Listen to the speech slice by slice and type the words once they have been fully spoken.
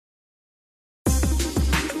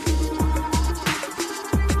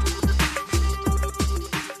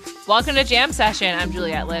Welcome to Jam Session. I'm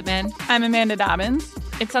Juliette Littman. I'm Amanda Dobbins.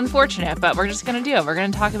 It's unfortunate, but we're just going to do it. We're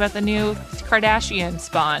going to talk about the new Kardashian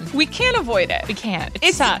spawn. We can't avoid it. We can't.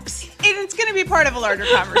 It sucks. It's going to be part of a larger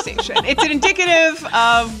conversation. It's indicative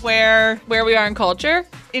of where we are in culture.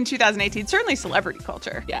 In 2018, certainly celebrity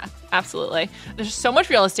culture. Yeah, absolutely. There's so much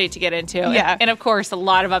real estate to get into. Yeah. And of course, a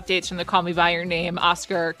lot of updates from the Call Me By Your Name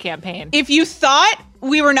Oscar campaign. If you thought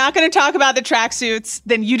we were not going to talk about the tracksuits,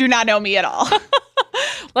 then you do not know me at all.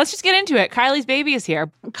 Let's just get into it. Kylie's baby is here.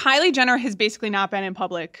 Kylie Jenner has basically not been in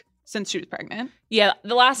public since she was pregnant. Yeah,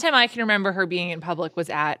 the last time I can remember her being in public was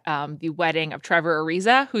at the wedding of Trevor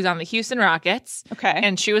Ariza, who's on the Houston Rockets. Okay.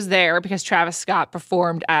 And she was there because Travis Scott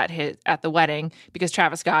performed at the wedding, because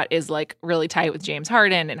Travis Scott is like really tight with James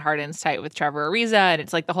Harden and Harden's tight with Trevor Ariza, and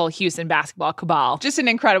it's like the whole Houston basketball cabal. Just an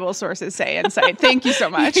incredible sources say insight. Thank you so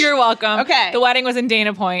much. You're welcome. Okay. The wedding was in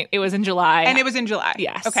Dana Point. It was in July. And it was in July.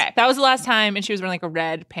 Yes. Okay. That was the last time, and she was wearing like a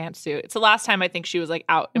red pantsuit. It's the last time I think she was like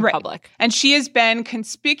out in public. And she has been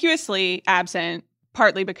conspicuously absent,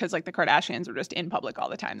 partly because like the Kardashians are just in public all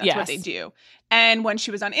the time. That's what they do. And when she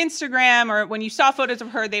was on Instagram, or when you saw photos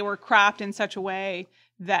of her, they were cropped in such a way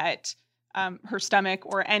that her stomach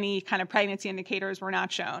or any kind of pregnancy indicators were not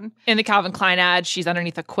shown. In the Calvin Klein ad, she's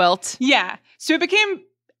underneath a quilt. Yeah. So it became...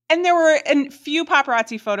 And there were a few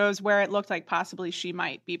paparazzi photos where it looked like possibly she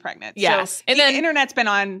might be pregnant. Yes. So and the then internet's been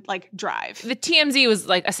on like drive. The TMZ was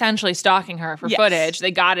like essentially stalking her for footage.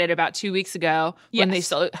 They got it about 2 weeks ago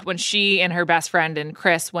when she and her best friend and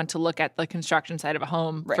Chris went to look at the construction site of a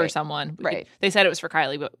home for someone. Right. They said it was for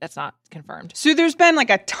Kylie, but that's not confirmed. So there's been like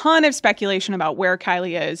a ton of speculation about where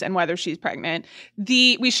Kylie is and whether she's pregnant.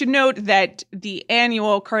 We should note that the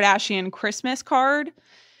annual Kardashian Christmas card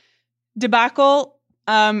debacle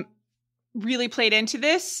really played into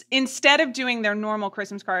this. Instead of doing their normal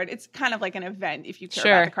Christmas card, it's kind of like an event if you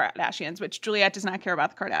care about the Kardashians, which Juliette does not care about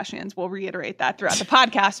the Kardashians. We'll reiterate that throughout the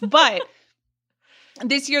podcast. But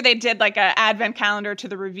this year they did like an advent calendar to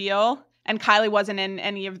the reveal, and Kylie wasn't in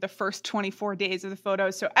any of the first 24 days of the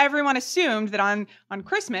photos. So everyone assumed that on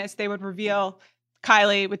Christmas they would reveal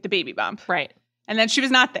Kylie with the baby bump. Right. And then she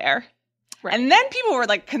was not there. Right. And then people were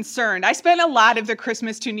like concerned. I spent a lot of the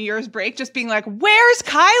Christmas to New Year's break just being like, where's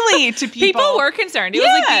Kylie to people? People were concerned. It was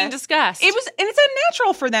like being discussed. And it's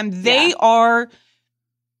unnatural for them.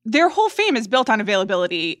 Their whole fame is built on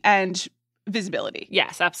availability and visibility.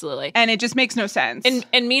 Yes, absolutely. And it just makes no sense.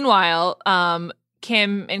 And meanwhile,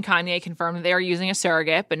 Kim and Kanye confirmed that they are using a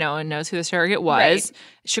surrogate, but no one knows who the surrogate was. Right.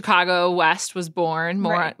 Chicago West was born.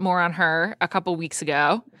 More on her a couple weeks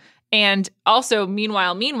ago. And also,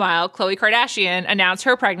 meanwhile, Khloe Kardashian announced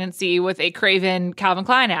her pregnancy with a Craven Calvin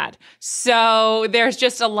Klein ad. So there's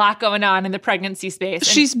just a lot going on in the pregnancy space.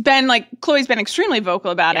 Chloe's been extremely vocal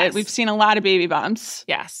about it. We've seen a lot of baby bumps.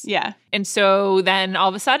 Yes. Yeah. And so then all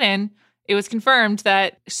of a sudden, it was confirmed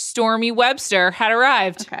that Stormy Webster had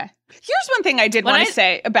arrived. Okay. Here's one thing I did want to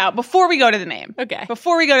say about before we go to the name. Okay.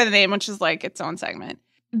 Before we go to the name, which is like its own segment.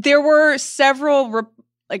 There were several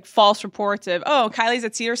false reports of, Kylie's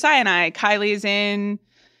at Cedars-Sinai, Kylie's in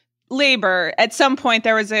labor. At some point,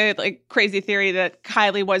 there was a crazy theory that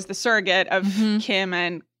Kylie was the surrogate of Kim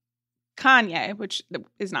and Kanye, which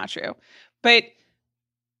is not true. But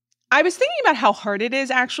I was thinking about how hard it is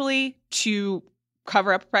actually to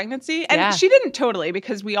cover up a pregnancy. And she didn't totally,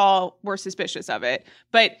 because we all were suspicious of it.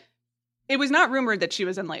 But it was not rumored that she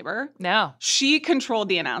was in labor. No. She controlled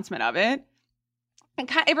the announcement of it.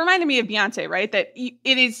 It reminded me of Beyonce, right? That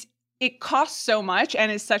it costs so much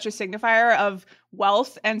and is such a signifier of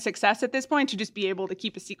wealth and success at this point to just be able to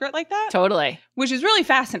keep a secret like that. Totally. Which is really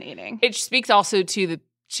fascinating. It speaks also to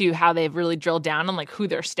how they've really drilled down on who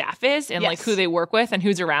their staff is and who they work with and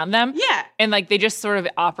who's around them. Yeah. And they just sort of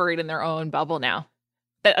operate in their own bubble now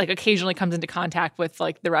that occasionally comes into contact with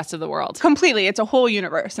the rest of the world. Completely. It's a whole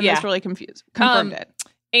universe. And this really confirmed it.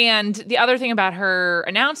 And the other thing about her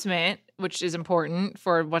announcement, which is important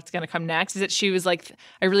for what's going to come next, is that she was like,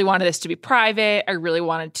 I really wanted this to be private. I really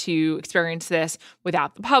wanted to experience this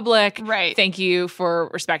without the public. Right. Thank you for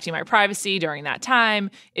respecting my privacy during that time.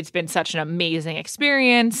 It's been such an amazing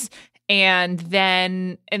experience. And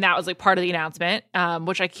that was part of the announcement,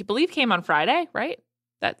 which I believe came on Friday, right?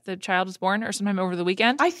 That the child was born, or sometime over the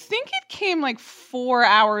weekend? I think it came 4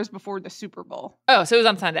 hours before the Super Bowl. Oh, so it was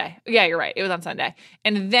on Sunday. Yeah, you're right. It was on Sunday.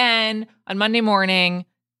 And then on Monday morning,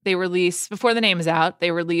 they released, before the name is out,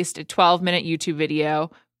 they released a 12-minute YouTube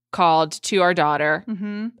video called To Our Daughter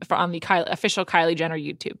on the official Kylie Jenner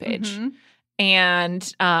YouTube page.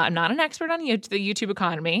 And I'm not an expert on the YouTube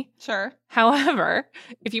economy. Sure. However,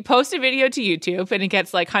 if you post a video to YouTube and it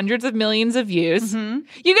gets like hundreds of millions of views, Mm-hmm.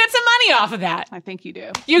 you get some money off of that. I think you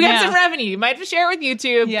do. You get some revenue. You might have to share it with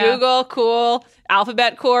YouTube, Google, cool,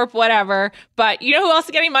 Alphabet Corp, whatever. But you know who else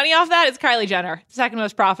is getting money off that? It's Kylie Jenner, the second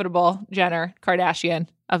most profitable Jenner Kardashian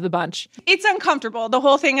of the bunch. It's uncomfortable. The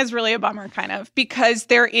whole thing is really a bummer, kind of, because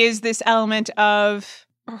there is this element of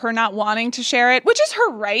her not wanting to share it, which is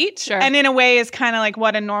her right. Sure. And in a way is kind of like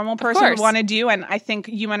what a normal person would want to do. And I think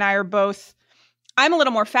you and I are both, I'm a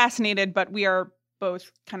little more fascinated, but we are both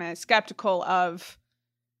kind of skeptical of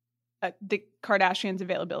the Kardashians'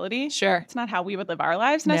 availability. Sure. It's not how we would live our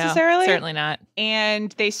lives necessarily. No, certainly not.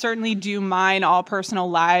 And they certainly do mine all personal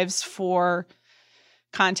lives for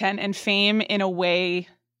content and fame in a way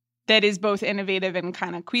that is both innovative and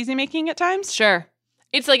kind of queasy making at times. Sure.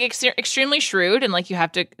 It's like extremely shrewd, and like you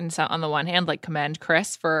have to, on the one hand, like commend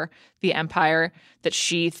Kris for the empire that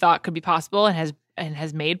she thought could be possible and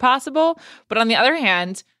has made possible. But on the other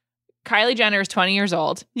hand, Kylie Jenner is 20 years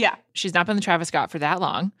old. Yeah. She's not been the Travis Scott for that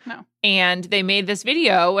long. No. And they made this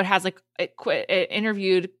video. It has like it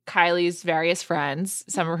interviewed Kylie's various friends,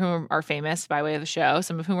 some of whom are famous by way of the show,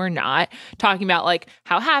 some of whom are not, talking about like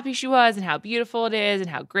how happy she was and how beautiful it is and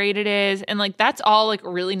how great it is. And like that's all like a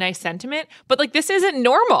really nice sentiment. But like this isn't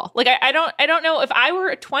normal. Like I don't know if I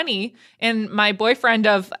were 20 and my boyfriend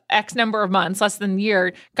of X number of months, less than a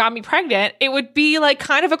year, got me pregnant, it would be like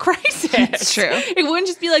kind of a crisis. It's true. It wouldn't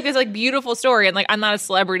just be like this like beautiful story. And like I'm not a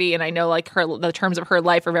celebrity and I know like the terms of her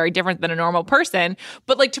life are very different than a normal person.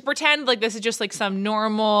 But like to pretend like this is just like some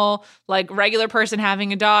normal, like regular person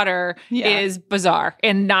having a daughter is bizarre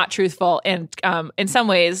and not truthful and in some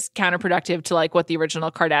ways counterproductive to like what the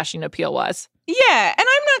original Kardashian appeal was. Yeah. And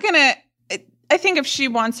I'm not going to, I think if she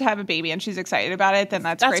wants to have a baby and she's excited about it, then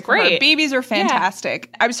that's great for her. Babies are fantastic.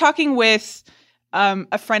 Yeah. I was talking with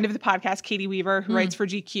a friend of the podcast, Katie Weaver, who writes for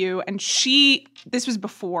GQ, and this was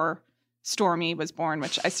before Stormy was born,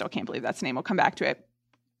 which I still can't believe that's the name. We'll come back to it.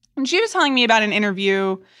 And she was telling me about an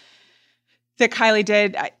interview that Kylie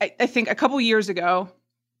did, I think a couple years ago.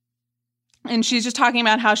 And she's just talking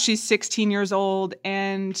about how she's 16 years old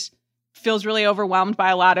and feels really overwhelmed by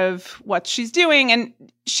a lot of what she's doing. And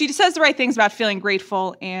she says the right things about feeling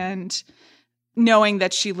grateful and knowing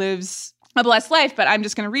that she lives a blessed life. But I'm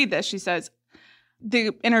just going to read this. She says,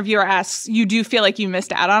 the interviewer asks, you do feel like you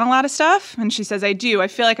missed out on a lot of stuff? And she says, I do. I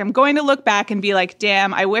feel like I'm going to look back and be like,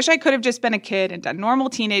 damn, I wish I could have just been a kid and done normal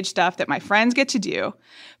teenage stuff that my friends get to do.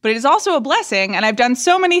 But it is also a blessing, and I've done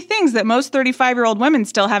so many things that most 35-year-old women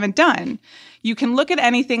still haven't done. You can look at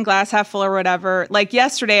anything glass half full or whatever. Like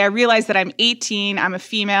yesterday, I realized that I'm 18, I'm a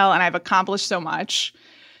female, and I've accomplished so much.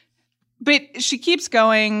 But she keeps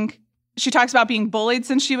going. She talks about being bullied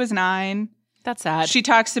since she was 9. That's sad. She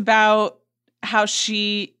talks about how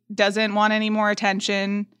she doesn't want any more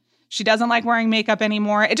attention. She doesn't like wearing makeup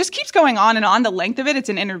anymore. It just keeps going on and on. The length of it, it's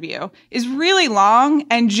an interview, is really long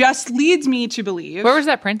and just leads me to believe. Where was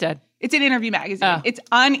that printed? It's an Interview magazine. Oh. It's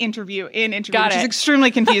an interview in Interview, Got which it. is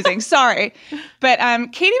extremely confusing. Sorry. But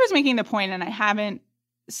Katie was making the point, and I haven't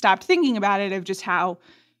stopped thinking about it, of just how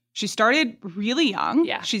she started really young.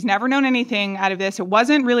 Yeah. She's never known anything out of this. It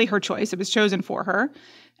wasn't really her choice. It was chosen for her.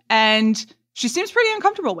 And she seems pretty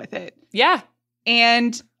uncomfortable with it. Yeah.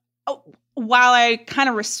 And while I kind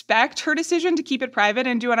of respect her decision to keep it private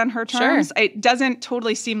and do it on her terms, It doesn't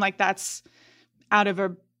totally seem like that's out of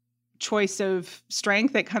a choice of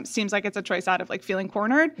strength. It seems like it's a choice out of like feeling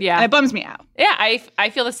cornered. Yeah. And it bums me out. Yeah, I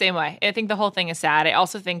feel the same way. I think the whole thing is sad. I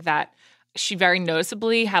also think that she very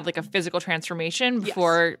noticeably had like a physical transformation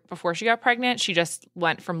before she got pregnant. She just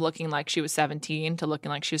went from looking like she was 17 to looking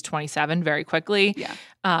like she was 27 very quickly.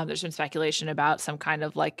 Yeah. There's been speculation about some kind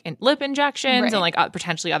of like lip injections and like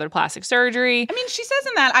potentially other plastic surgery. I mean, she says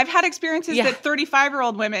in that, I've had experiences that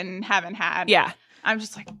 35-year-old women haven't had. Yeah. I'm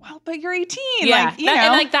just like, well, but you're 18. Yeah. Like, you know.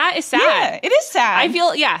 And like that is sad. Yeah, it is sad. I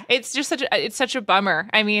feel, it's just such a bummer.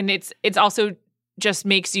 I mean, it's also just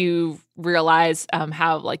makes you realize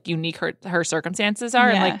how like unique her circumstances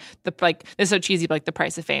are, and like this is so cheesy, but like the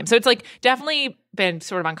price of fame. So it's like definitely been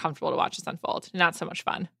sort of uncomfortable to watch this unfold. Not so much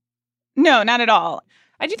fun. No, not at all.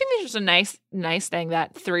 I do think there's just a nice thing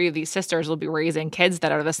that 3 of these sisters will be raising kids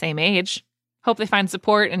that are the same age. Hope they find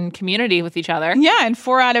support and community with each other. Yeah, and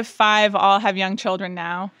 4 out of 5 all have young children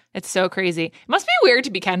now. It's so crazy. It must be weird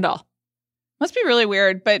to be Kendall. Must be really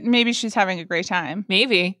weird, but maybe she's having a great time.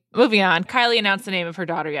 Maybe. Moving on. Kylie announced the name of her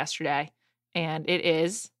daughter yesterday, and it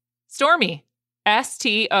is Stormy.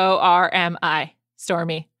 Stormi.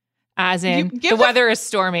 Stormy. As in, the weather is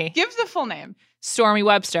stormy. Give the full name. Stormy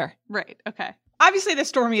Webster. Right. Okay. Obviously, the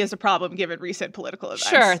Stormy is a problem given recent political events.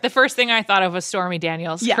 Sure. The first thing I thought of was Stormy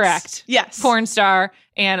Daniels. Yes. Correct. Yes. Porn star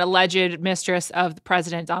and alleged mistress of the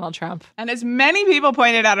President Donald Trump. And as many people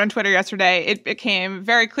pointed out on Twitter yesterday, it became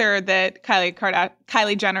very clear that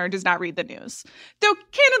Kylie Jenner does not read the news. Though,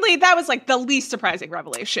 candidly, that was like the least surprising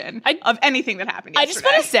revelation of anything that happened yesterday. I just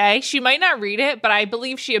want to say, she might not read it, but I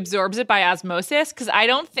believe she absorbs it by osmosis, because I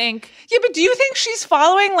don't think... Yeah, but do you think she's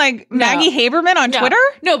following, like, Maggie Haberman on Twitter?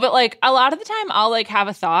 No, but, like, a lot of the time, I'll, like, have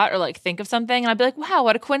a thought or, like, think of something, and I'll be like, wow,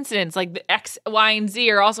 what a coincidence. Like, the X, Y, and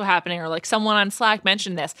Z are also happening, or, like, someone on Slack mentioned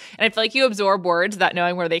this. And I feel like you absorb words without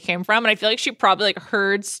knowing where they came from. And I feel like she probably like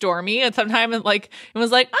heard Stormy at some time and like it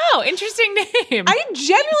was like, oh, interesting name. I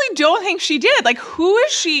genuinely don't think she did. Like, who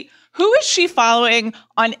is she following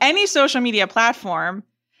on any social media platform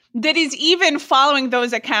that is even following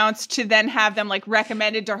those accounts to then have them like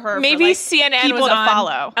recommended to her? Maybe for, like, CNN people was to on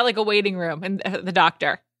follow at like a waiting room and the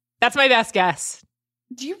doctor. That's my best guess.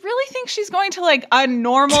 Do you really think she's going to like a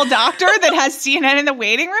normal doctor that has CNN in the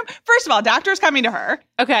waiting room? First of all, doctor's coming to her.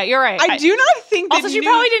 Okay, you're right. I do not think that also, she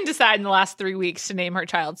probably didn't decide in the last 3 weeks to name her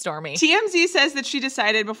child Stormy. TMZ says that she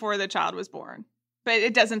decided before the child was born, but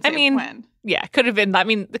it doesn't say when. Yeah, could have been. I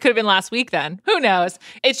mean, it could have been last week then. Who knows?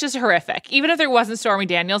 It's just horrific. Even if there wasn't Stormy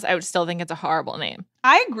Daniels, I would still think it's a horrible name.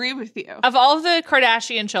 I agree with you. Of all of the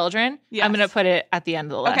Kardashian children, yes. I'm going to put it at the end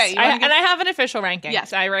of the list. Okay, and I have an official ranking.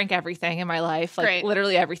 Yes. I rank everything in my life, like Great.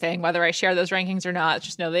 literally everything, whether I share those rankings or not.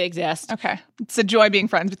 Just know they exist. Okay. It's a joy being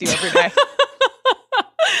friends with you every day.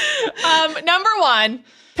 Number one,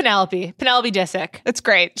 Penelope Disick. That's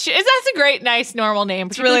great. That's a great, nice, normal name.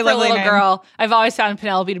 It's really for a lovely little name. girl. I've always found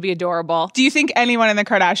Penelope to be adorable. Do you think anyone in the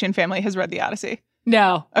Kardashian family has read The Odyssey?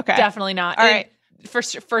 No. Okay. Definitely not. All right.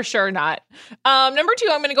 For sure not. Number two,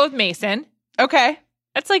 I'm going to go with Mason. Okay.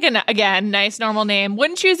 That's like again, nice, normal name.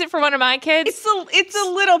 Wouldn't choose it for one of my kids. It's a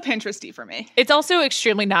little Pinteresty for me. It's also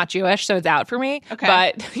extremely not Jewish, so it's out for me. Okay.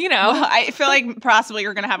 But, you know. Well, I feel like possibly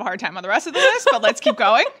you're going to have a hard time on the rest of the list, but let's keep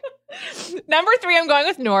going. Number three, I'm going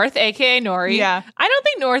with North, a.k.a. Nori. Yeah. I don't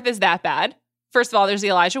think North is that bad. First of all, there's the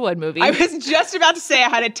Elijah Wood movie. I was just about to say I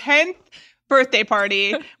had a 10th birthday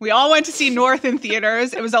party. We all went to see North in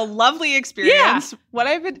theaters. It was a lovely experience. Yeah. What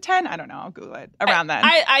I've been 10? I don't know. I'll Google it. Around then.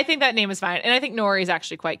 I think that name is fine. And I think Nori is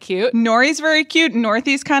actually quite cute. Nori's very cute.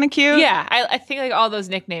 Northy's kind of cute. Yeah. I think like all those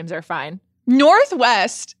nicknames are fine.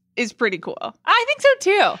 Northwest is pretty cool. I think so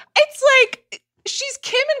too. It's like she's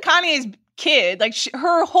Kim and Kanye's kid. Like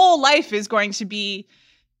her whole life is going to be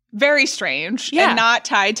very strange and not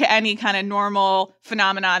tied to any kind of normal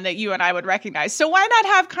phenomenon that you and I would recognize. So why not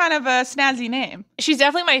have kind of a snazzy name? She's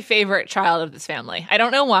definitely my favorite child of this family. I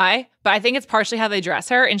don't know why, but I think it's partially how they dress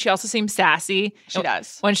her. And she also seems sassy. She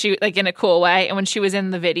does. When she, like, in a cool way. And when she was in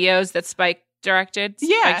the videos that Spike directed,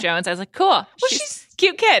 Spike Jones, I was like, cool. Well, she's a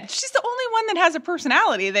cute kid. She's the only one that has a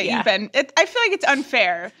personality that you've been. I feel like it's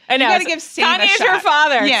unfair. I know. You got to give Saint a Kanye's shot. her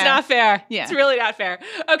father. Yeah. It's not fair. Yeah. It's really not fair.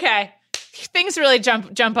 Okay. Things really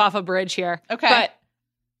jump off a bridge here. Okay. But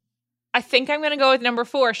I think I'm going to go with number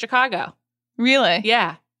 4, Chicago. Really?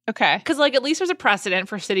 Yeah. Okay. Because, like, at least there's a precedent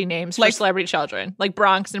for city names for celebrity children, like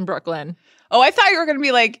Bronx and Brooklyn. Oh, I thought you were going to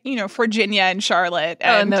be like, Virginia and Charlotte.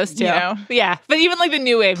 And those two. Yeah. But even like the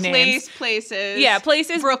new wave names. Places. Yeah,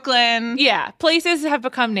 places. Brooklyn. Yeah. Places have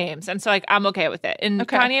become names. And so, like, I'm okay with it. And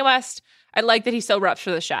Kanye West, I like that he still reps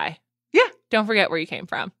for the Shy. Yeah. Don't forget where you came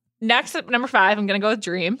from. Next, at number 5, I'm going to go with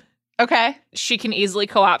Dream. Okay. She can easily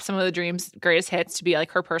co-opt some of the Dream's greatest hits to be like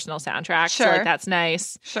her personal soundtrack. Sure. So like that's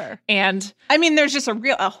nice. Sure. And I mean, there's just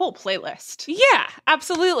a whole playlist. Yeah,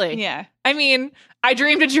 absolutely. Yeah. I mean, I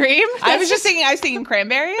dreamed a dream. I was thinking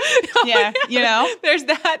Cranberries. Yeah. There's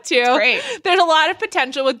that too. It's great. There's a lot of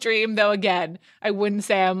potential with Dream, though. Again, I wouldn't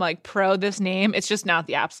say I'm like pro this name. It's just not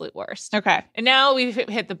the absolute worst. Okay. And now we've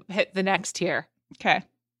hit the next tier. Okay.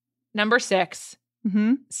 Number 6,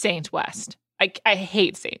 mm-hmm. Saint West. I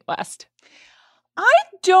hate Saint West. I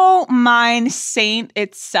don't mind Saint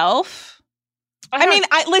itself.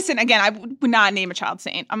 Listen, again, I would not name a child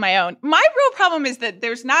Saint on my own. My real problem is that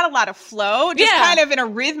there's not a lot of flow, just kind of in a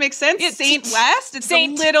rhythmic sense. Saint West, it's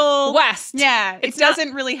Saint a little West. Yeah, it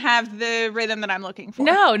doesn't really have the rhythm that I'm looking for.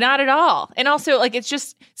 No, not at all. And also, like, it's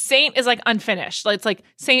just Saint is like unfinished. Like, it's like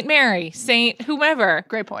Saint Mary, Saint whomever.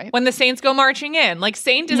 Great point. When the saints go marching in, like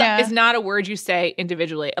Saint is not a word you say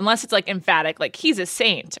individually, unless it's like emphatic, like he's a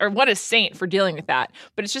saint or what is saint for dealing with that.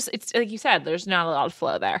 But it's like you said, there's not a lot of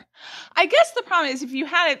flow there. I guess the problem is if you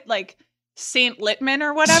had it like Saint Littman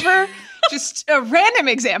or whatever, just a random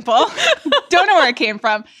example, don't know where it came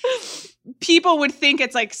from. People would think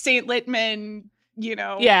it's like Saint Littman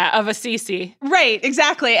of a CC. Right,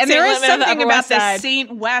 exactly. And Same there is limit of the something Upper about West the Side.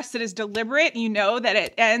 Saint West that is deliberate. You know that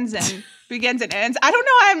it ends and begins and ends. I don't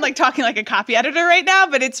know why I'm like talking like a copy editor right now,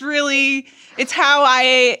 but it's how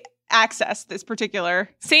I access this particular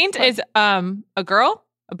Saint is a girl,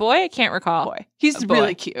 a boy. I can't recall. boy. He's A boy.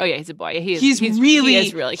 really cute. Oh yeah, he's a boy. He He is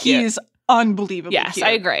really cute. He's unbelievably Yes, cute.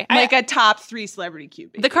 I agree. Like a top 3 celebrity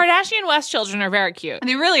cute baby. The Kardashian West children are very cute.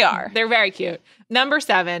 They really are. They're very cute. Number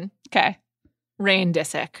 7, Okay. Rain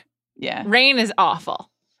Disick. Yeah. Rain is awful.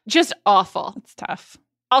 Just awful. It's tough.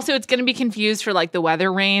 Also, it's going to be confused for like the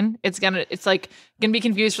weather rain. It's like going to be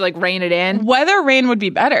confused for like rain it in. Whether Rain would be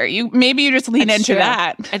better. Maybe you just lean It's into true.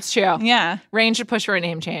 that. It's true. Yeah. Rain should push for a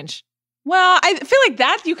name change. Well, I feel like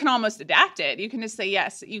that you can almost adapt it. You can just say,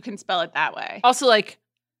 yes, you can spell it that way. Also, like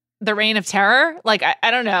the Reign of Terror. Like, I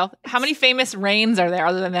don't know. How many famous reigns are there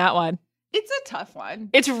other than that one? It's a tough one.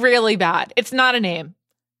 It's really bad. It's not a name.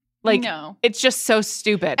 Like, no. It's just so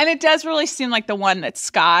stupid. And it does really seem like the one that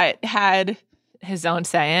Scott had. His own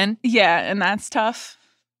saying. Yeah, and that's tough.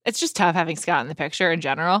 It's just tough having Scott in the picture in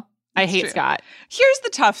general. I hate true. Scott. Here's the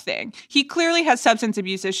tough thing. He clearly has substance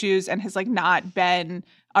abuse issues and has like not been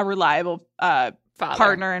a reliable Father.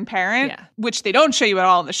 partner and parent, Yeah. which they don't show you at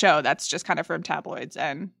all in the show. That's just kind of from tabloids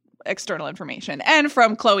and external information. And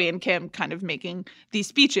from Khloe and Kim kind of making these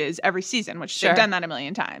speeches every season, which Sure. they've done that a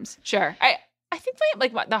million times. Sure. I think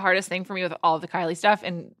the hardest thing for me with all of the Kylie stuff,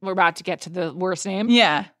 and we're about to get to the worst name,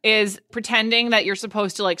 Yeah. is pretending that you're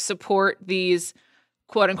supposed to like support these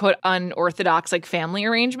quote unquote unorthodox like family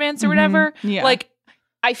arrangements or whatever. Yeah. Like,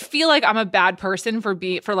 I feel like I'm a bad person for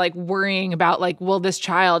like worrying about like, will this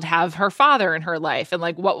child have her father in her life, and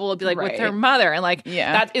like what will it be like with her Right. mother, and like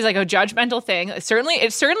Yeah. that is like a judgmental thing. It certainly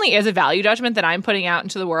is a value judgment that I'm putting out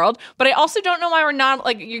into the world, but I also don't know why we're not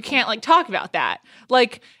like, you can't like talk about that.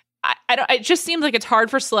 Like I don't. It just seems like it's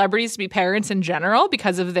hard for celebrities to be parents in general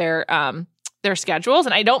because of their schedules,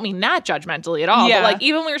 and I don't mean that judgmentally at all. Yeah. But like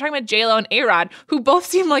even when we were talking about J-Lo and A-Rod, who both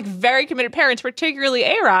seem like very committed parents, particularly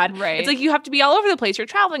A-Rod, Right. it's like you have to be all over the place. You're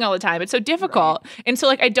traveling all the time. It's so difficult, and so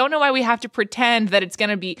like I don't know why we have to pretend that it's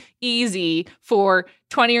going to be easy for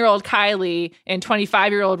 20-year-old Kylie and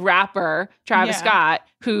 25-year-old rapper Travis Yeah. Scott,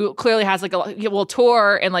 who clearly has like will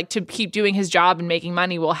tour and like to keep doing his job and making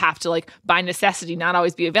money will have to like by necessity not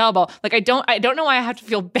always be available. Like I don't know why I have to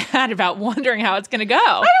feel bad about wondering how it's going to go.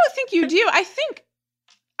 I don't think you do.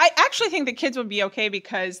 I actually think the kids would be okay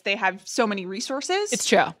because they have so many resources. It's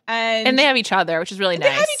true. And they have each other, which is really nice.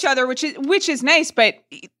 They have each other, which is nice, but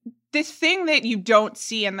the thing that you don't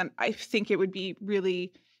see, and then I think it would be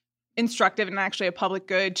really instructive and actually a public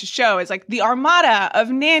good to show, is like the armada of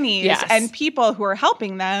nannies Yes. and people who are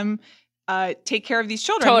helping them take care of these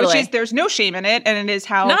children. Totally. Which is, there's no shame in it, and it is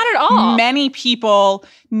how Not at all. many people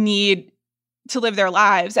need to live their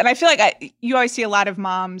lives. And I feel like you always see a lot of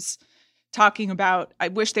moms talking about, I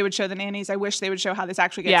wish they would show the nannies. I wish they would show how this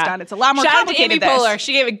actually gets done. It's a lot more Shout out to complicated. Amy Poehler.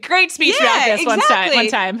 She gave a great speech about this one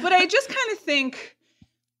time. But I just kind of think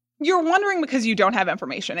you're wondering because you don't have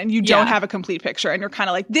information and you don't have a complete picture, and you're kind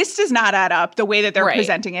of like, this does not add up the way that they're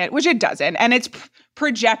presenting it, which it doesn't. And it's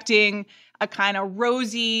projecting a kind of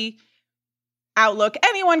rosy outlook.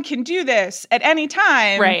 Anyone can do this at any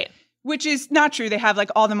time. Right. Which is not true. They have like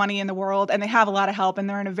all the money in the world and they have a lot of help and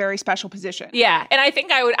they're in a very special position. Yeah. And I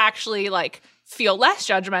think I would actually like feel less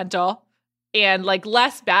judgmental and like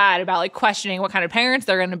less bad about like questioning what kind of parents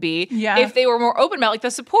they're going to be if they were more open about like the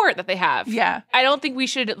support that they have. Yeah. I don't think we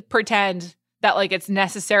should pretend that like it's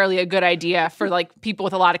necessarily a good idea for like people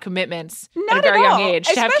with a lot of commitments at a very young age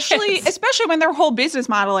to have kids. Especially when their whole business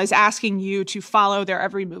model is asking you to follow their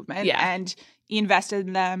every movement and invest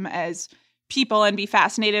in them as people and be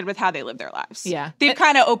fascinated with how they live their lives. Yeah. They've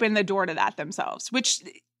kind of opened the door to that themselves, which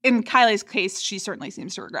in Kylie's case, she certainly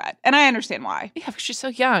seems to regret. And I understand why. Yeah, because she's so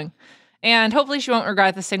young. And hopefully she won't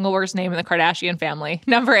regret the single worst name in the Kardashian family.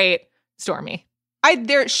 Number 8, Stormi.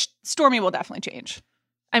 Stormi will definitely change.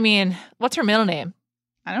 I mean, what's her middle name?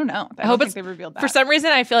 I don't know. I hope think they revealed that. For some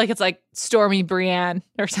reason, I feel like it's like Stormi Brienne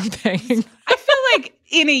or something. I feel like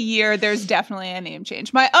in a year, there's definitely a name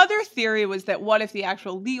change. My other theory was that what if the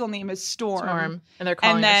actual legal name is Storm? And they're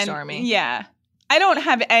calling her Stormi. Yeah. I don't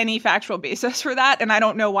have any factual basis for that, and I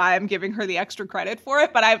don't know why I'm giving her the extra credit for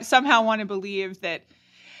it, but I somehow want to believe that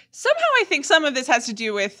somehow I think some of this has to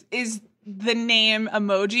do with is the name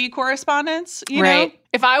emoji correspondence, you know?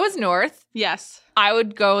 If I was North, yes, I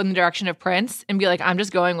would go in the direction of Prince and be like, I'm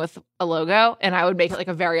just going with a logo, and I would make it like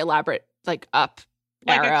a very elaborate like up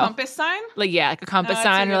like arrow. A compass sign, like a compass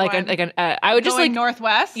sign, or like I would just going like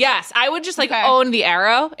northwest. Yes, I would just like own the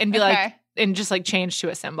arrow and be like, and just like change to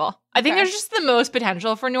a symbol. I think Okay. there's just the most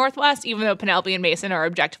potential for Northwest, even though Penelope and Mason are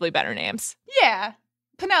objectively better names. Yeah.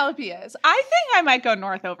 Penelope is. I think I might go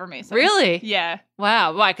North over Mason. Really? Yeah.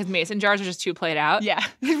 Wow. Why? Because Mason jars are just too played out? Yeah.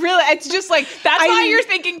 Really, it's just like That's why you're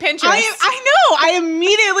thinking Pinterest. I know. I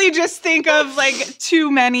immediately just think of like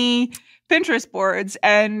too many Pinterest boards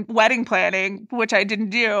and wedding planning, which I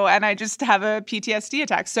didn't do, and I just have a PTSD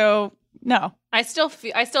attack. So no. I still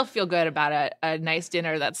feel good about a nice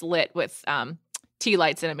dinner that's lit with tea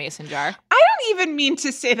lights in a mason jar. I don't even mean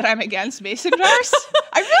to say that I'm against mason jars.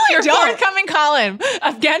 I really Your don't. forthcoming column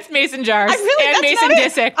against mason jars and that's Mason not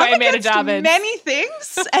it. Disick by I'm Amanda against Dobbins. many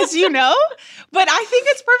things, as you know, but I think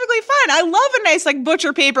it's perfectly fine. I love a nice like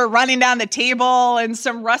butcher paper running down the table and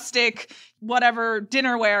some rustic whatever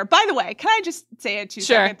dinnerware. By the way, can I just say a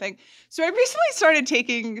 2-second thing? So I recently started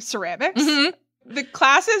taking ceramics. Mm-hmm. The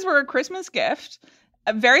classes were a Christmas gift.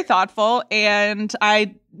 Very thoughtful, and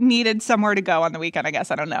I needed somewhere to go on the weekend, I guess.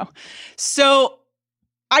 I don't know. So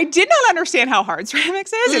I did not understand how hard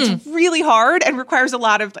ceramics is. It's really hard and requires a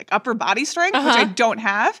lot of like upper body strength, which I don't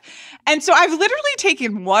have. And so I've literally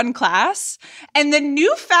taken one class, and the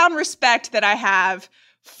newfound respect that I have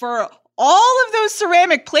for all of those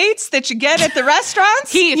ceramic plates that you get at the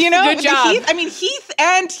restaurants. Heath, you know, good job. Heath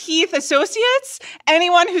and Heath Associates,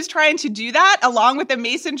 anyone who's trying to do that along with the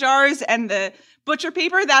mason jars and the butcher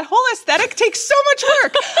paper, that whole aesthetic takes so much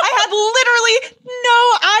work. I had literally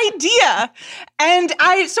no idea.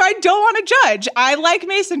 And so I don't want to judge. I like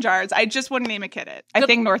mason jars. I just wouldn't name a kid it. I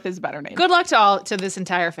think North is a better name. Good luck to this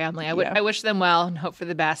entire family. I wish them well and hope for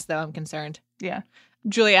the best, though I'm concerned. Yeah.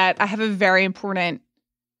 Juliet, I have a very important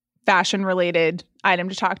fashion-related item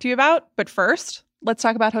to talk to you about. But first, let's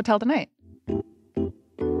talk about Hotel Tonight.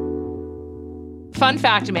 Fun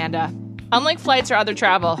fact, Amanda. Unlike flights or other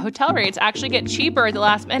travel, hotel rates actually get cheaper at the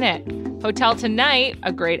last minute. Hotel Tonight,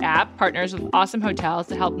 a great app, partners with awesome hotels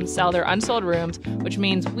to help them sell their unsold rooms, which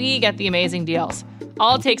means we get the amazing deals.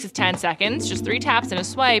 All it takes is 10 seconds, just 3 taps and a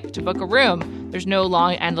swipe to book a room. There's no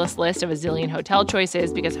long, endless list of a zillion hotel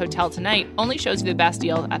choices because Hotel Tonight only shows you the best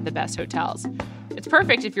deals at the best hotels. It's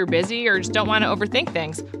perfect if you're busy or just don't want to overthink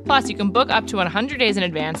things. Plus, you can book up to 100 days in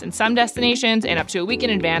advance in some destinations and up to a week in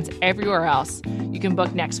advance everywhere else. You can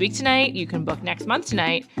book next week tonight. You can book next month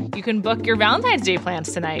tonight. You can book your Valentine's Day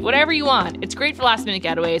plans tonight. Whatever you want. It's great for last-minute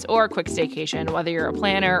getaways or a quick staycation, whether you're a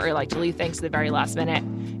planner or like to leave things to the very last minute.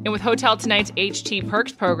 And with Hotel Tonight's HT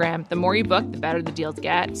Perks program, the more you book, the better the deals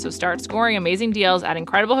get. So start scoring amazing deals at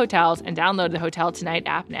incredible hotels and download the Hotel Tonight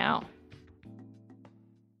app now.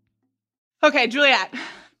 Okay, Juliet,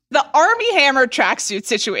 the Armie Hammer tracksuit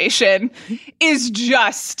situation is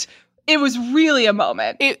just, it was really a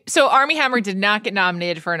moment. So Armie Hammer did not get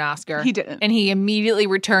nominated for an Oscar. He didn't. And he immediately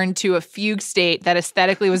returned to a fugue state that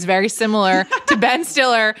aesthetically was very similar to Ben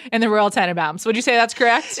Stiller and the Royal Tenenbaums. Would you say that's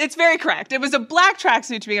correct? It's very correct. It was a black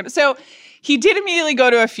tracksuit to begin with. So he did immediately go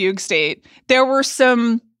to a fugue state. There were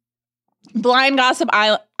some blind gossip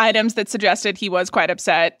items that suggested he was quite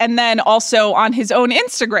upset. And then also on his own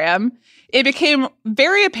Instagram, it became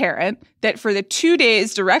very apparent that for the 2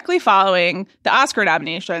 days directly following the Oscar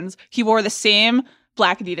nominations, he wore the same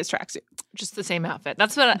black Adidas tracksuit. Just the same outfit.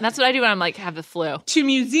 That's what I do when I'm like have the flu. To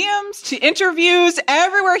museums, to interviews,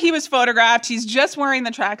 everywhere he was photographed, he's just wearing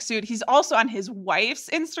the tracksuit. He's also on his wife's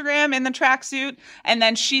Instagram in the tracksuit, and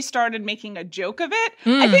then she started making a joke of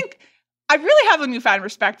it. I really have a newfound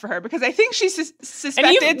respect for her because I think she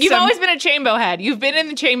suspected. And you've always been a Chambo head. You've been in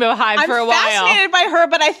the Chambo hive for a while. I'm fascinated by her,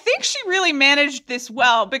 but I think she really managed this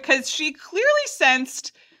well because she clearly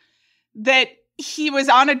sensed that he was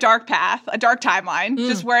on a dark path, a dark timeline,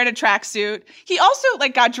 just wearing a tracksuit. He also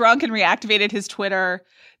got drunk and reactivated his Twitter.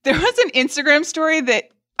 There was an Instagram story that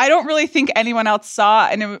I don't really think anyone else saw,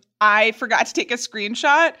 and I forgot to take a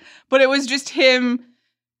screenshot, but it was just him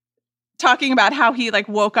talking about how he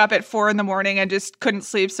woke up at 4 a.m. and just couldn't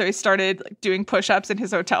sleep. So he started doing push-ups in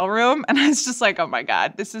his hotel room. And I was just like, oh my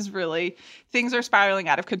God, this is really, things are spiraling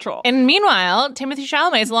out of control. And meanwhile, Timothée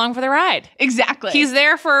Chalamet is along for the ride. Exactly. He's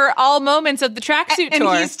there for all moments of the tracksuit tour.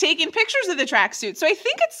 And he's taking pictures of the tracksuit. So I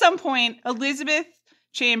think at some point, Elizabeth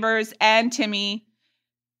Chambers and Timmy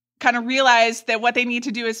kind of realize that what they need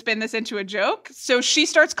to do is spin this into a joke. So she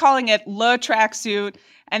starts calling it Le Tracksuit,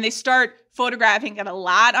 and they start photographing it a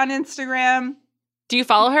lot on Instagram. Do you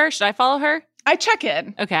follow her? Should I follow her? I check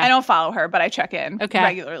in. Okay. I don't follow her, but I check in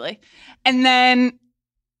regularly. And then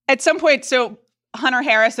at some point, so Hunter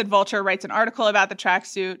Harris at Vulture writes an article about the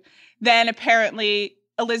tracksuit. Then apparently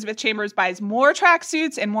Elizabeth Chambers buys more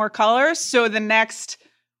tracksuits and more colors. So the next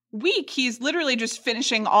week, he's literally just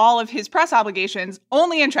finishing all of his press obligations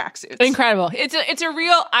only in tracksuits. Incredible. It's a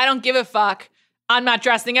real I don't give a fuck I'm not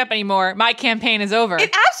dressing up anymore. My campaign is over.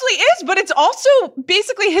 It absolutely is, but it's also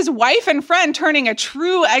basically his wife and friend turning a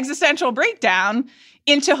true existential breakdown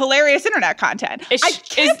into hilarious internet content. I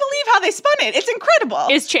can't believe how they spun it. It's incredible.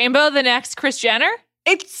 Is Chambo the next Kris Jenner?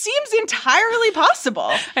 It seems entirely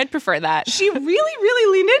possible. I'd prefer that. She really,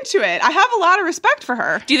 really leaned into it. I have a lot of respect for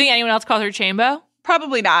her. Do you think anyone else calls her Chambo?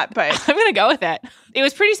 Probably not, but I'm going to go with it. It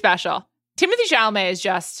was pretty special. Timothée Chalamet is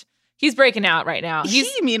just, he's breaking out right now.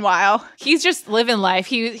 Meanwhile, he's just living life.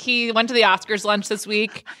 He went to the Oscars lunch this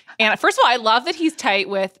week. And first of all, I love that he's tight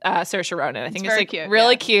with Saoirse Ronan. I think it's like cute,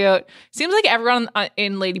 really cute. Seems like everyone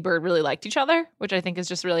in Lady Bird really liked each other, which I think is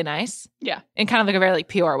just really nice. Yeah. In kind of like a very like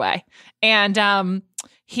pure way. And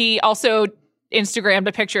he also Instagrammed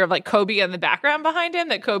a picture of like Kobe in the background behind him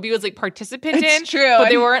that Kobe was like participant in. It's true. But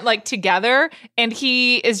they weren't like together. And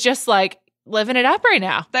he is just like living it up right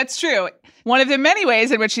now. That's true. One of the many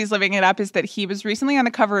ways in which he's living it up is that he was recently on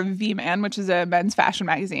the cover of V-Man, which is a men's fashion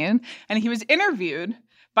magazine, and he was interviewed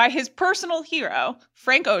by his personal hero,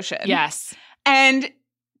 Frank Ocean. Yes. And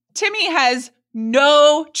Timmy has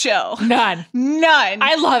no chill. None.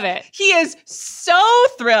 I love it. He is so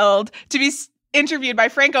thrilled to be interviewed by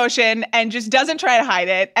Frank Ocean and just doesn't try to hide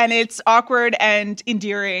it. And it's awkward and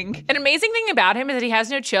endearing. An amazing thing about him is that he has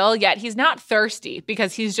no chill, yet he's not thirsty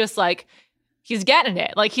because he's just like, he's getting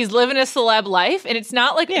it. Like he's living a celeb life. And it's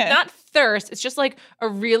not like, it's not thirst. It's just like a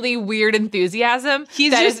really weird enthusiasm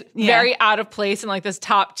that is very out of place in like this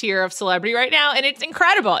top tier of celebrity right now. And it's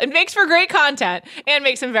incredible. It makes for great content and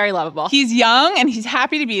makes him very lovable. He's young and he's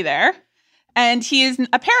happy to be there. And he is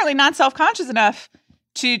apparently not self-conscious enough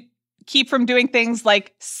to keep from doing things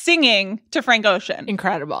like singing to Frank Ocean.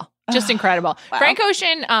 Incredible. Just incredible. Wow. Frank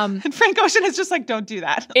Ocean. And Frank Ocean is just like, don't do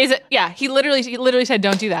that. He literally said,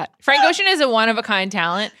 don't do that. Frank Ocean is a one of a kind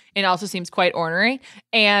talent and also seems quite ornery.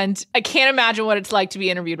 And I can't imagine what it's like to be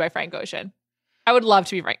interviewed by Frank Ocean. I would love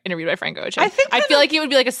to be interviewed by Frank Ocean. I feel like it would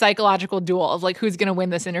be like a psychological duel of like who's going to win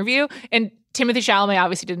this interview. And Timothée Chalamet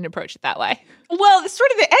obviously didn't approach it that way. Well,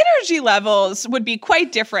 sort of the energy levels would be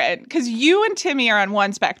quite different because you and Timmy are on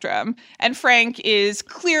one spectrum and Frank is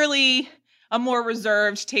clearly a more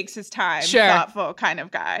reserved, takes his time, thoughtful kind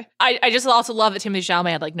of guy. I just also love that Timothée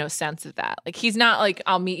Chalamet had like no sense of that. Like he's not like,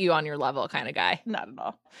 I'll meet you on your level kind of guy. Not at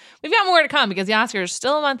all. We've got more to come because the Oscars are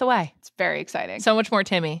still a month away. It's very exciting. So much more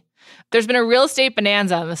Timmy. There's been a real estate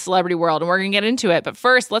bonanza in the celebrity world and we're going to get into it. But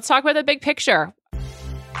first, let's talk about the big picture.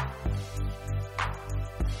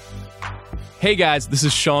 Hey guys, this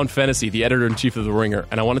is Sean Fennessy, the editor-in-chief of The Ringer,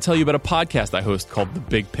 and I want to tell you about a podcast I host called The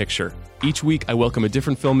Big Picture. Each week, I welcome a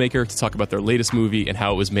different filmmaker to talk about their latest movie and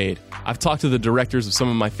how it was made. I've talked to the directors of some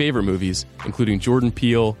of my favorite movies, including Jordan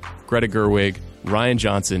Peele, Greta Gerwig, Rian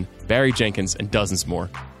Johnson, Barry Jenkins, and dozens more.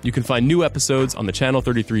 You can find new episodes on the Channel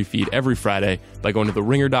 33 feed every Friday by going to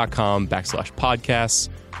theringer.com/podcasts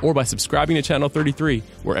or by subscribing to Channel 33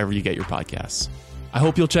 wherever you get your podcasts. I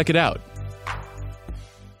hope you'll check it out.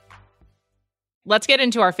 Let's get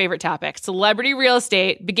into our favorite topic, celebrity real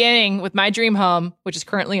estate, beginning with my dream home, which is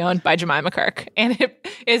currently owned by Jemima Kirk. And it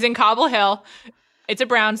is in Cobble Hill. It's a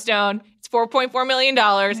brownstone. It's $4.4 million.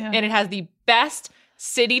 And it has the best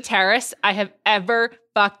city terrace I have ever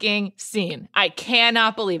fucking seen. I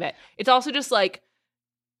cannot believe it. It's also just like,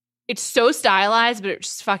 it's so stylized, but it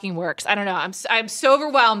just fucking works. I don't know. I'm so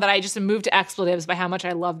overwhelmed that I just moved to expletives by how much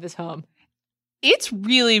I love this home. It's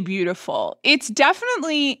really beautiful. It's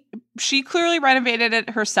definitely, she clearly renovated it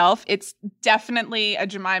herself. It's definitely a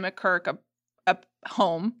Jemima Kirk, a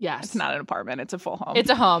home. Yes. It's not an apartment. It's a full home. It's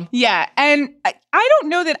a home. Yeah. And I don't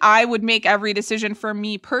know that I would make every decision for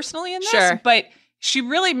me personally in this, but she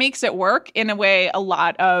really makes it work in a way a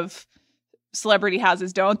lot of celebrity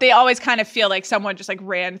houses don't. They always kind of feel like someone just like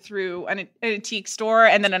ran through an antique store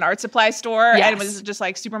and then an art supply store and it was just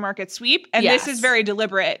like supermarket sweep. And this is very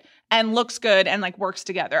deliberate and looks good and like works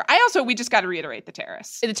together. We just got to reiterate the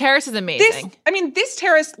terrace. The terrace is amazing. This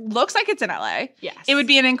terrace looks like it's in LA. Yes. It would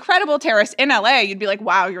be an incredible terrace in LA. You'd be like,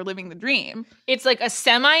 wow, you're living the dream. It's like a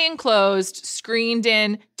semi-enclosed,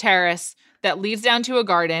 screened-in terrace that leads down to a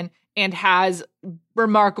garden and has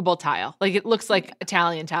remarkable tile. Like it looks like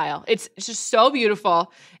Italian tile. It's just so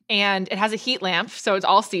beautiful. And it has a heat lamp, so it's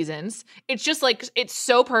all seasons. It's just like, it's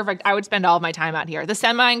so perfect. I would spend all of my time out here. The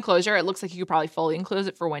semi-enclosure, it looks like you could probably fully enclose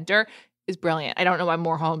it for winter, is brilliant. I don't know why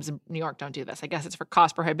more homes in New York don't do this. I guess it's for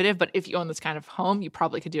cost prohibitive, but if you own this kind of home, you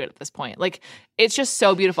probably could do it at this point. Like, it's just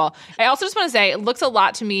so beautiful. I also just want to say, it looks a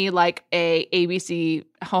lot to me like a ABC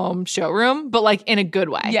home showroom, but like in a good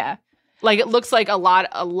way. Yeah. Like it looks like a lot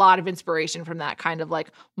of inspiration from that kind of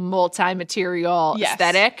like multi-material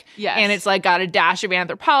aesthetic. Yes. And it's like got a dash of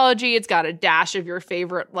anthropology. It's got a dash of your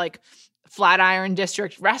favorite like Flatiron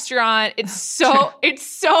District restaurant. It's so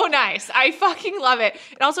nice. I fucking love it.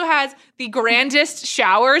 It also has the grandest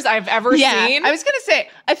showers I've ever seen. I was going to say,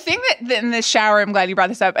 a thing that in this shower, I'm glad you brought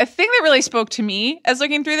this up, a thing that really spoke to me as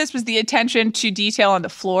looking through this was the attention to detail on the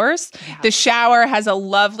floors. Yeah. The shower has a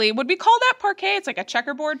lovely, would we call that parquet? It's like a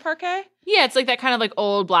checkerboard parquet? Yeah, it's like that kind of like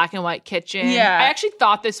old black and white kitchen. Yeah. I actually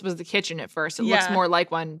thought this was the kitchen at first. It looks more like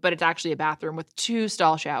one, but it's actually a bathroom with 2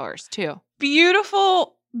 stall showers too.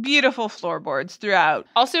 Beautiful floorboards throughout.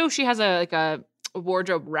 Also, she has a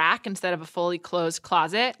wardrobe rack instead of a fully closed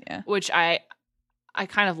closet, which I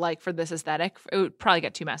kind of like for this aesthetic. It would probably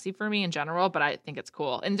get too messy for me in general, but I think it's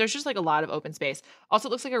cool. And there's just like a lot of open space. Also,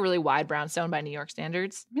 it looks like a really wide brownstone by New York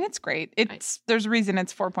standards. I mean, it's great. There's a reason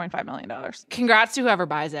it's $4.5 million. Congrats to whoever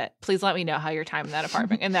buys it. Please let me know how your time in that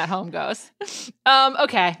apartment in that home goes.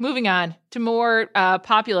 Okay, moving on to more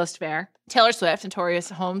populist fare. Taylor Swift, notorious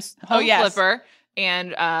home flipper.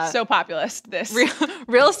 And so populist, this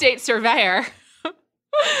real estate surveyor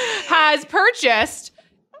has purchased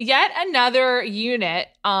yet another unit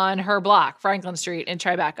on her block, Franklin Street in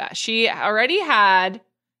Tribeca. She already had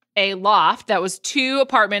a loft that was 2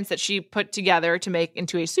 apartments that she put together to make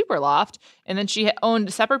into a super loft. And then she owned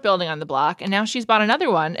a separate building on the block. And now she's bought another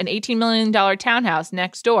one, an $18 million townhouse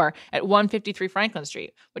next door at 153 Franklin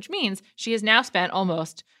Street, which means she has now spent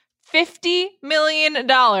almost $50 million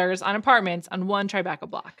on apartments on one Tribeca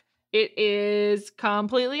block. It is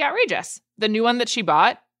completely outrageous. The new one that she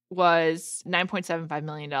bought was $9.75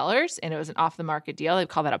 million, and it was an off-the-market deal. They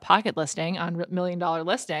call that a pocket listing on $1 million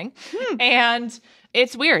listing. And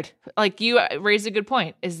it's weird. Like, you raised a good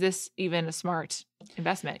point. Is this even a smart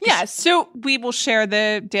investment? Yeah, so we will share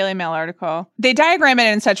the Daily Mail article. They diagram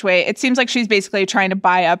it in such a way, it seems like she's basically trying to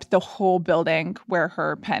buy up the whole building where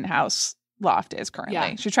her penthouse loft is currently.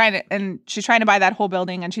 Yeah. She's trying to buy that whole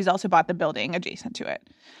building, and she's also bought the building adjacent to it.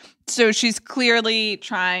 So she's clearly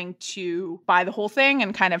trying to buy the whole thing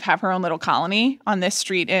and kind of have her own little colony on this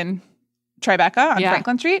street in Tribeca on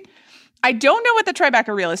Franklin Street. I don't know what the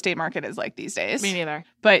Tribeca real estate market is like these days. Me neither.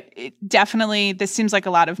 But this seems like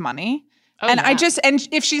a lot of money. Oh, and and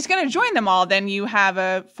if she's going to join them all, then you have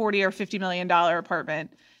a $40 or $50 million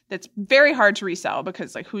apartment that's very hard to resell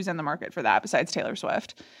because, like, who's in the market for that besides Taylor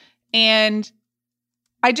Swift? And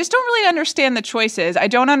I just don't really understand the choices. I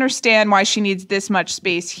don't understand why she needs this much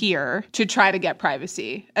space here to try to get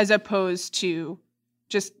privacy as opposed to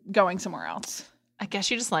just going somewhere else. I guess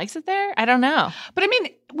she just likes it there. I don't know. But I mean,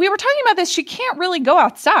 we were talking about this. She can't really go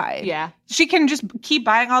outside. Yeah. She can just keep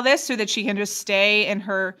buying all this so that she can just stay in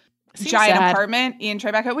her giant apartment in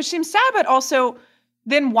Tribeca, which seems sad, but also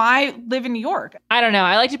then why live in New York? I don't know.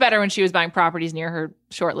 I liked it better when she was buying properties near her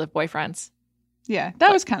short-lived boyfriends. Yeah,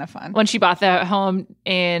 that was kind of fun. When she bought the home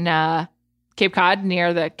in Cape Cod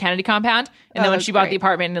near the Kennedy compound. And then when she bought the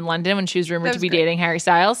apartment in London when she was rumored to be dating Harry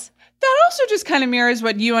Styles. That also just kind of mirrors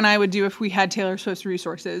what you and I would do if we had Taylor Swift's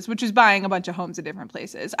resources, which is buying a bunch of homes in different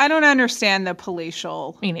places. I don't understand the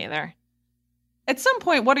palatial. Me neither. At some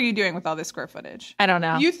point, what are you doing with all this square footage? I don't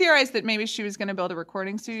know. You theorized that maybe she was going to build a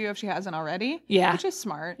recording studio if she hasn't already. Yeah. Which is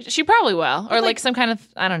smart. She probably will. Or like some kind of,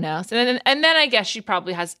 I don't know. And then I guess she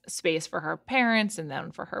probably has space for her parents and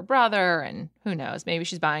then for her brother. And who knows? Maybe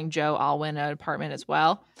she's buying Joe Alwyn an apartment as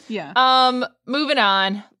well. Yeah. Moving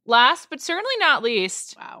on. Last but certainly not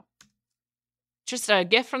least. Wow. Just a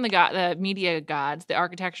gift from the media gods, the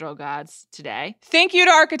architectural gods today. Thank you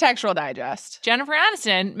to Architectural Digest. Jennifer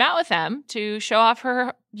Aniston met with them to show off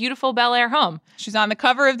her beautiful Bel Air home. She's on the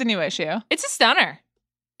cover of the new issue. It's a stunner.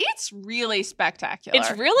 It's really spectacular.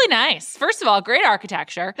 It's really nice. First of all, great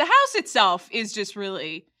architecture. The house itself is just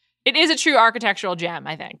really... It is a true architectural gem,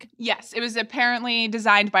 I think. Yes. It was apparently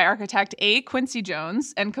designed by architect A. Quincy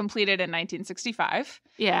Jones and completed in 1965.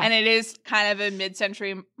 Yeah. And it is kind of a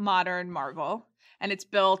mid-century modern marvel. And it's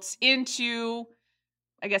built into,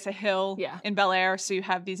 I guess, a hill in Bel Air, so you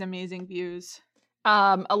have these amazing views.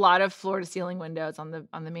 A lot of floor-to-ceiling windows on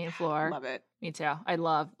the main floor. Love it. Me too. I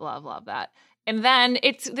love that. And then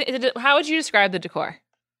how would you describe the decor?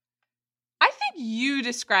 I think you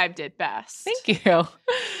described it best. Thank you.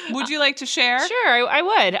 Would you like to share? Sure, I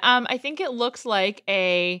would. I think it looks like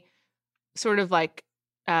a sort of like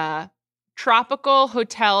tropical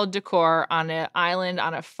hotel decor on an island,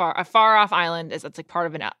 on a far off island, it's like part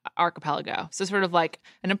of an archipelago. So sort of like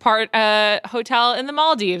a hotel in the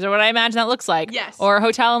Maldives, or what I imagine that looks like. Yes. Or a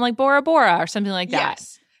hotel in like Bora Bora or something like that.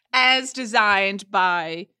 Yes. As designed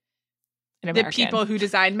by the people who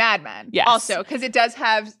designed Mad Men. Yes. Also, because it does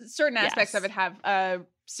have certain aspects of it have a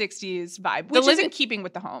 60s vibe, which is in keeping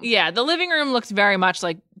with the home. Yeah. The living room looks very much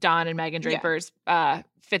like Dawn and Megan Draper's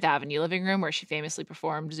Fifth Avenue living room, where she famously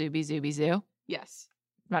performed Zooby Zooby Zoo. Yes.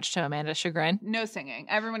 much to Amanda's chagrin. No singing.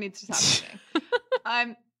 Everyone needs to stop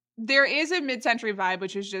singing. There is a mid-century vibe,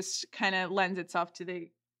 which is just kind of lends itself to the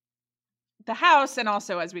house, and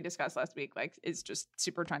also, as we discussed last week, like is just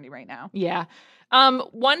super trendy right now. Yeah.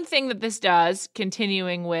 One thing that this does,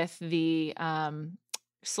 continuing with the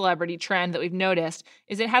celebrity trend that we've noticed,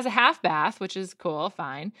 is it has a half bath, which is cool,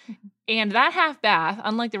 fine. And that half bath,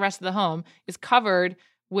 unlike the rest of the home, is covered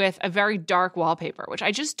with a very dark wallpaper, which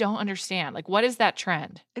I just don't understand. Like, what is that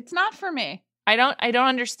trend? It's not for me. I don't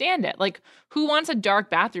understand it. Like, who wants a dark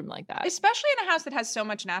bathroom like that? Especially in a house that has so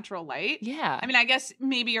much natural light. Yeah. I mean, I guess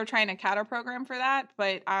maybe you're trying to counter program for that,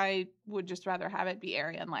 but I would just rather have it be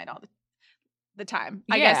airy and light all the time.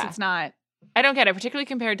 I guess it's not. I don't get it, particularly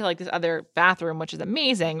compared to like this other bathroom, which is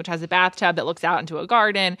amazing, which has a bathtub that looks out into a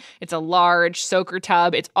garden. It's a large soaker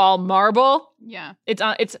tub. It's all marble. Yeah.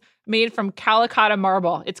 It's made from Calicotta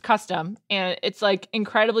marble. It's custom, and it's like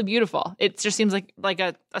incredibly beautiful. It just seems like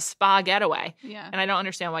a spa getaway. Yeah. And I don't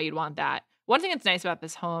understand why you'd want that. One thing that's nice about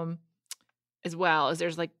this home as well is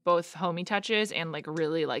there's like both homey touches and like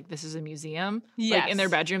really like this is a museum. Yes. Like in their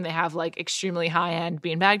bedroom, they have like extremely high-end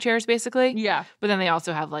beanbag chairs basically. Yeah. But then they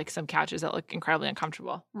also have like some couches that look incredibly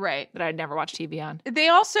uncomfortable. Right. That I'd never watch TV on. They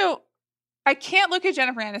also, I can't look at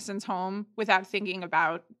Jennifer Aniston's home without thinking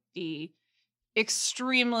about the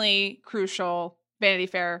extremely crucial Vanity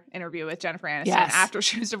Fair interview with Jennifer Aniston after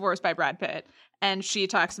she was divorced by Brad Pitt. And she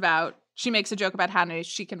makes a joke about how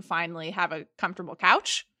she can finally have a comfortable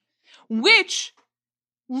couch, which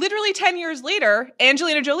literally 10 years later,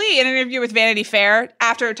 Angelina Jolie, in an interview with Vanity Fair,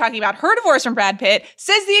 after talking about her divorce from Brad Pitt,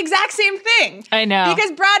 says the exact same thing. I know.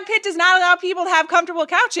 Because Brad Pitt does not allow people to have comfortable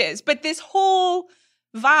couches. But this whole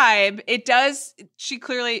vibe,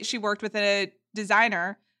 she worked with a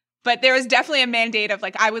designer, but there was definitely a mandate of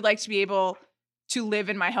like, I would like to be able to live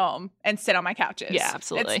in my home and sit on my couches. Yeah,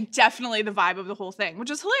 absolutely. It's definitely the vibe of the whole thing,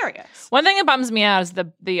 which is hilarious. One thing that bums me out is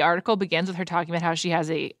the article begins with her talking about how she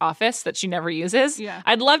has a office that she never uses. Yeah.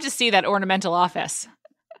 I'd love to see that ornamental office.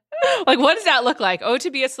 Like, what does that look like? Oh,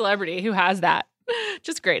 to be a celebrity who has that.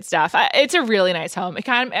 Just great stuff. It's a really nice home.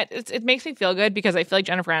 It makes me feel good because I feel like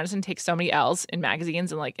Jennifer Aniston takes so many L's in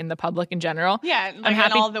magazines and like in the public in general. Yeah, like, I'm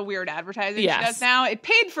happy, and all the weird advertising she does now. It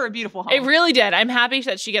paid for a beautiful home. It really did. I'm happy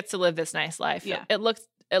that she gets to live this nice life. Yeah. It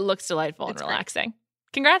looks delightful and relaxing.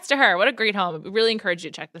 Great. Congrats to her. What a great home. We really encourage you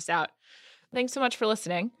to check this out. Thanks so much for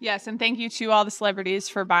listening. Yes, and thank you to all the celebrities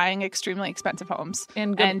for buying extremely expensive homes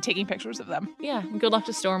and taking pictures of them. Yeah, and good luck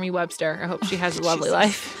to Stormy Webster. I hope she has a lovely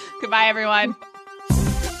life. Goodbye, everyone.